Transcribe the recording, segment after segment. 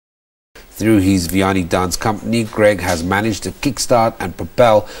Through his Vuyani Dance Company, Greg has managed to kickstart and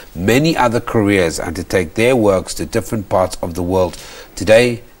propel many other careers and to take their works to different parts of the world.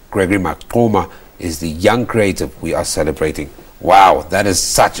 Today, Gregory Maqoma is the young creative we are celebrating. Wow, that is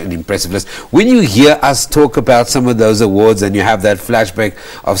such an impressive list. When you hear us talk about some of those awards and you have that flashback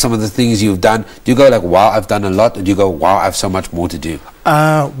of some of the things you've done, do you go like, wow, I've done a lot? Or do you go, wow, I have so much more to do?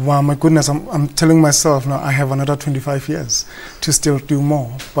 Wow, my goodness, I'm telling myself now I have another 25 years to still do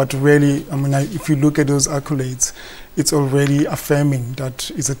more. But really, I mean, if you look at those accolades, it's already affirming that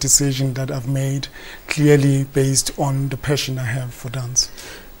it's a decision that I've made clearly based on the passion I have for dance.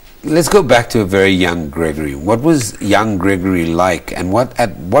 Let's go back to a very young Gregory. What was young Gregory like, and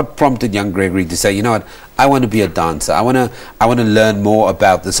what prompted young Gregory to say, you know what, I want to be a dancer. I want to learn more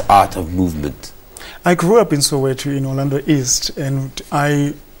about this art of movement? I grew up in Soweto in Orlando East, and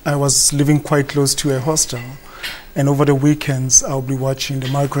I was living quite close to a hostel. And over the weekends, I'll be watching the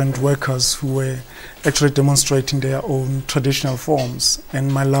migrant workers who were actually demonstrating their own traditional forms.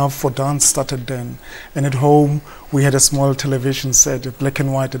 And my love for dance started then. And at home, we had a small television set, black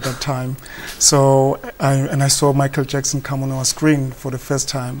and white at that time. So I saw Michael Jackson come on our screen for the first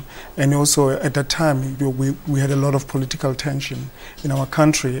time. And also at that time, we had a lot of political tension in our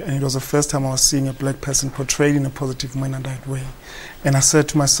country. And it was the first time I was seeing a black person portrayed in a positive manner that way. And I said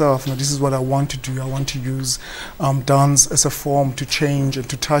to myself, no, this is what I want to do. I want to use dance as a form to change and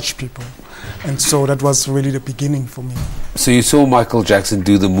to touch people. And so that was really the beginning for me. So you saw Michael Jackson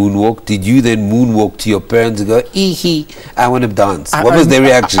do the moonwalk. Did you then moonwalk to your parents and go, ee-hee, I want to dance? What was their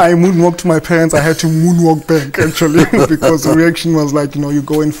reaction? I moonwalked to my parents. I had to moonwalk back, actually, because the reaction was like, you know, you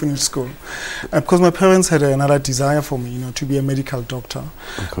go and finish school. Because my parents had another desire for me, you know, to be a medical doctor.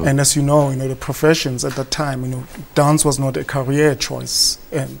 Okay. And as you know, the professions at that time, dance was not a career choice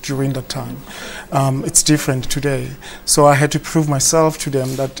during that time. It's different today. So I had to prove myself to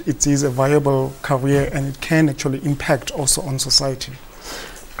them that it is a viable career and it can actually impact also on society.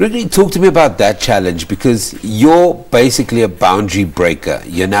 Gregory, talk to me about that challenge, because you're basically a boundary breaker.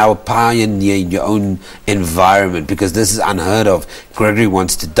 You're now a pioneer in your own environment, because this is unheard of. Gregory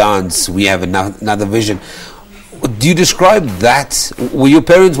wants to dance. We have another vision. Do you describe that? Were your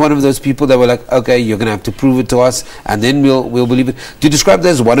parents one of those people that were like, okay, you're going to have to prove it to us and then we'll believe it? Do you describe that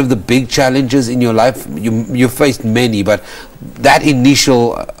as one of the big challenges in your life? You faced many, but that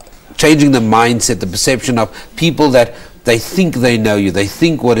initial changing the mindset, the perception of people that they think they know you, they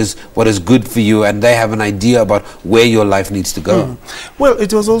think what is good for you, and they have an idea about where your life needs to go. Well,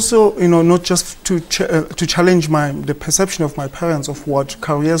 it was also, not just to challenge the perception of my parents of what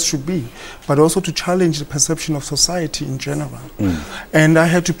careers should be, but also to challenge the perception of society in general. And I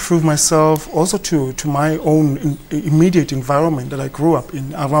had to prove myself also to my own immediate environment that I grew up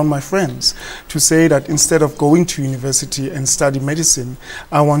in, around my friends, to say that instead of going to university and study medicine,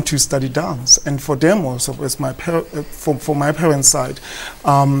 I want to study dance. And for them also, as for my parents' side,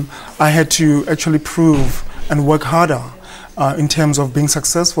 I had to actually prove and work harder in terms of being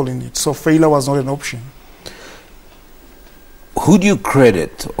successful in it. So failure was not an option. Who do you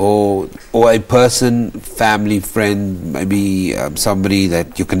credit, or a person, family, friend, maybe somebody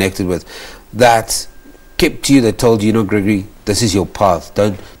that you're connected with, that kept you, that told you, Gregory, this is your path.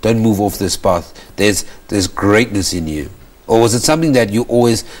 Don't move off this path. There's greatness in you. Or was it something that you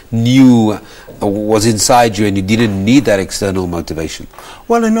always knew was inside you and you didn't need that external motivation?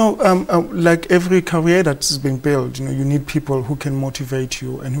 Well, like every career that's been built, you need people who can motivate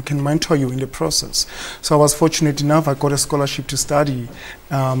you and who can mentor you in the process. So I was fortunate enough, I got a scholarship to study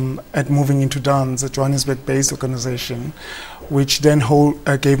at Moving Into Dance, a Johannesburg-based organization, which then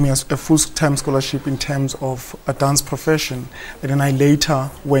gave me a full-time scholarship in terms of a dance profession. And then I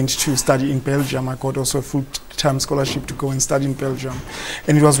later went to study in Belgium. I got also a full-time scholarship to go and study in Belgium.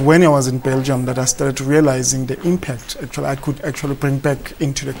 And it was when I was in Belgium that I started realizing the impact I could actually bring back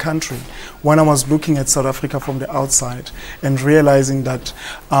into the country. When I was looking at South Africa from the outside and realizing that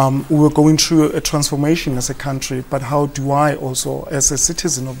we were going through a transformation as a country, but how do I also, as a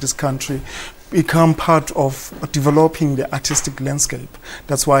citizen of this country, become part of developing the artistic landscape?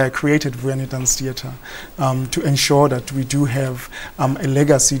 That's why I created Vuyani Dance Theatre, to ensure that we do have a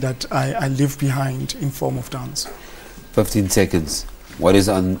legacy that I leave behind in form of dance. 15 seconds. What is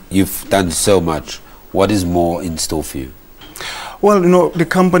you've done so much. What is more in store for you? Well, the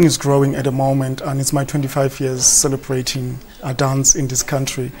company is growing at the moment, and it's my 25 years celebrating dance in this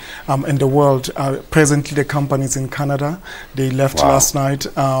country and the world. Presently, the company is in Canada. They left last night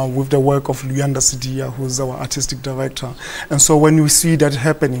with the work of Luyanda Sidia, who's our artistic director. And so when you see that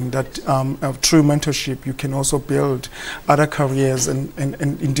happening, that through mentorship, you can also build other careers and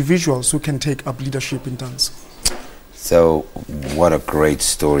individuals who can take up leadership in dance. So, what a great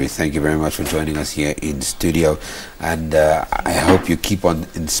story. Thank you very much for joining us here in studio. And I hope you keep on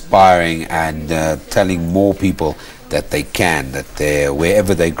inspiring and telling more people that they can, that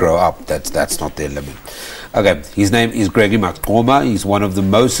wherever they grow up, that's not their limit. Okay, his name is Gregory Maqoma. He's one of the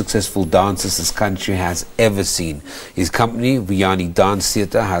most successful dancers this country has ever seen. His company, Vuyani Dance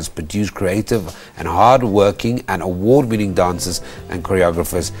Theatre, has produced creative and hard-working and award-winning dancers and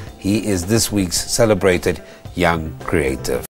choreographers. He is this week's celebrated young creative.